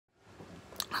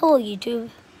Hello YouTube.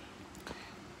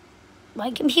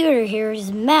 My computer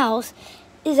here's mouse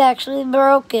is actually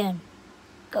broken.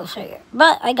 Go figure.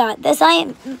 But I got this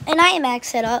an iMac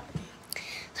set up.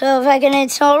 So if I can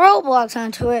install Roblox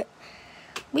onto it,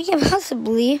 we can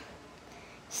possibly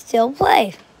still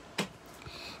play.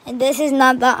 And this is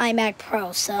not the iMac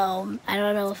Pro, so I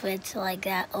don't know if it's like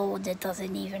that old. It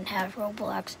doesn't even have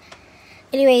Roblox.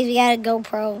 Anyways, we got a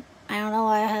GoPro. I don't know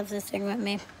why I have this thing with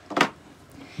me.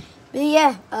 But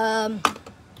yeah, I'm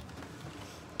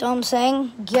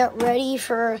saying, get ready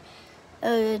for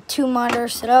a 2-monitor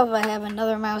setup. I have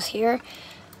another mouse here.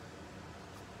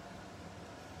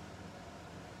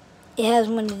 It has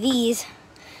one of these.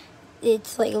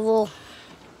 It's like a little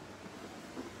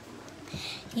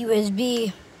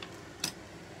USB.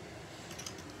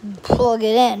 Plug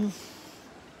it in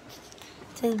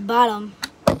to the bottom.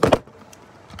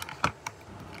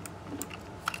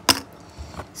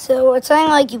 So it's kind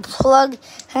of like you plug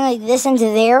kind of like this into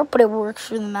there, but it works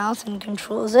for the mouse and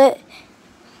controls it.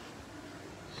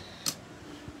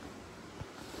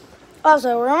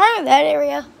 Also, remember that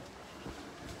area?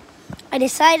 I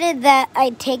decided that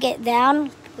I'd take it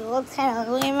down. It looks kind of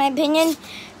ugly in my opinion.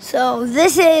 So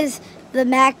this is the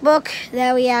MacBook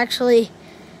that we actually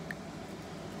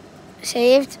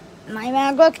saved, my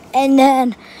MacBook. And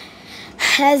then,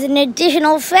 as an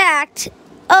additional fact,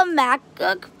 a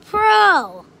MacBook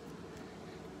Pro.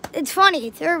 It's funny,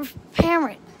 they're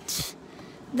parents.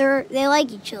 They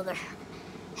like each other.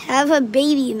 Have a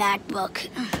baby MacBook.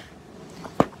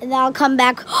 And then I'll come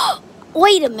back, oh,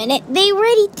 wait a minute, they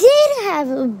already did have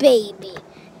a baby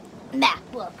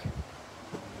MacBook.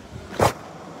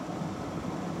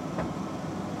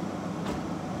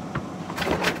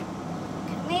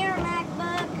 Come here,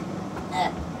 MacBook.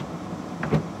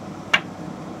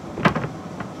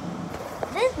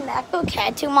 This MacBook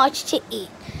had too much to eat.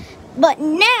 But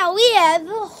now we have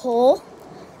a whole,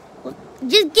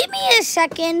 just give me a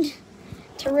second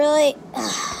to really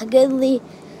goodly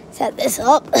set this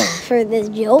up for this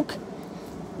joke.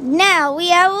 Now we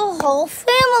have a whole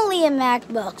family of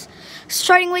MacBooks,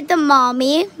 starting with the mom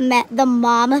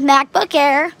MacBook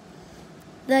Air,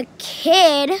 the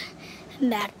kid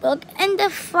MacBook, and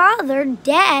the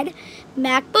dad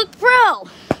MacBook Pro.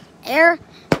 Air,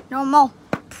 normal,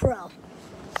 Pro.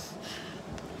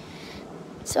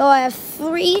 So I have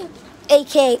 3,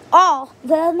 aka all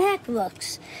the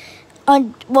MacBooks.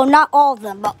 Well, not all of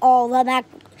them, but all the MacBooks.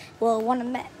 Well,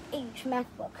 each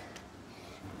MacBook.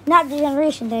 Not the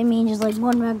generations, I mean, just like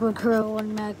one MacBook Pro,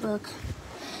 one MacBook.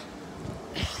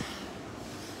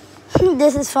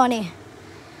 This is funny.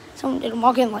 Someone didn't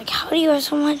walk in like, how do you have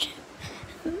so much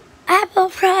Apple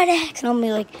products? And I'll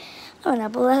be like, I'm an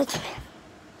Apple admin.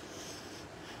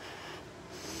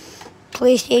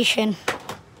 PlayStation.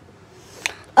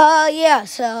 Yeah,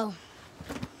 so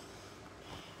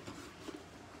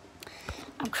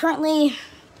I'm currently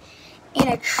in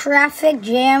a traffic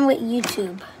jam with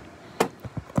YouTube,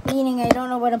 meaning I don't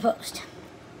know what to post.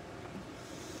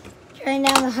 Driving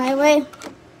down the highway,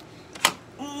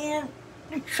 and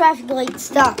the traffic light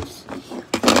stops.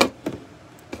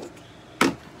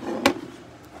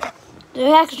 The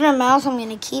extra mouse I'm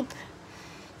going to keep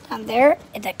down there,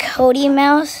 it's a Kodi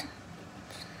mouse.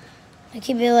 I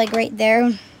keep it like right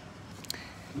there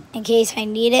in case I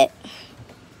need it.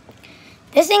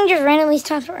 This thing just randomly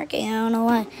stopped working. I don't know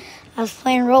why. I was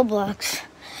playing Roblox.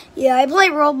 Yeah, I play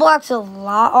Roblox a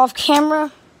lot off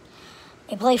camera.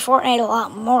 I play Fortnite a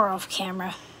lot more off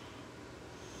camera.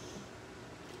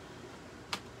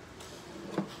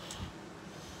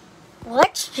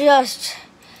 Let's just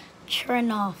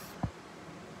turn off.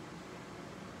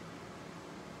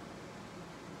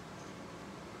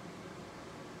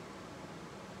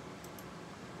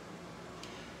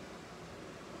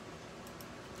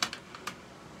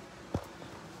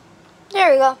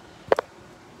 There we go.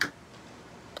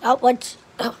 Oh, it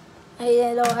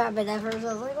don't happen at first.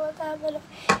 I was like, what's happening?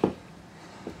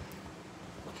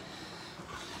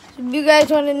 If you guys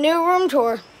want a new room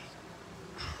tour,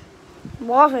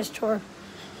 office tour,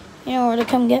 you know where to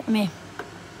come get me.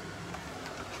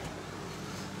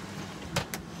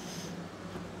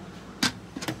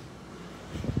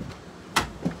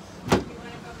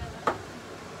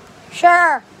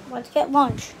 Sure. Let's get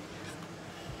lunch.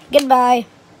 Goodbye.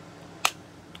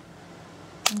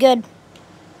 Good.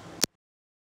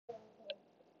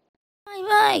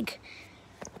 My mic.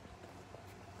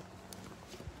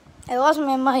 I lost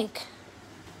my mic.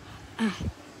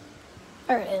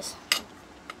 There it is.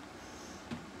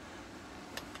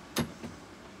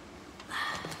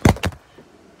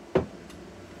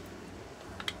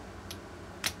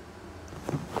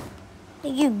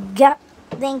 You got,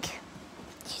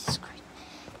 Jesus Christ.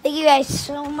 Thank you guys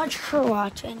so much for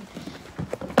watching.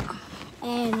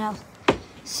 And I'll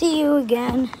see you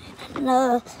again in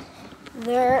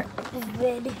another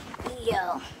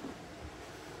video.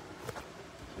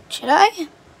 Should I?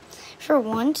 For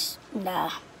once?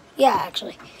 Nah. Yeah,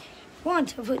 actually.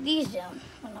 Once I'll put these down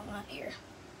when I'm not here.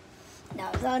 Now,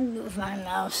 if I move my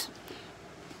mouse.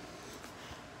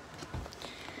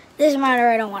 This monitor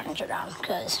I don't want to turn on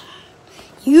because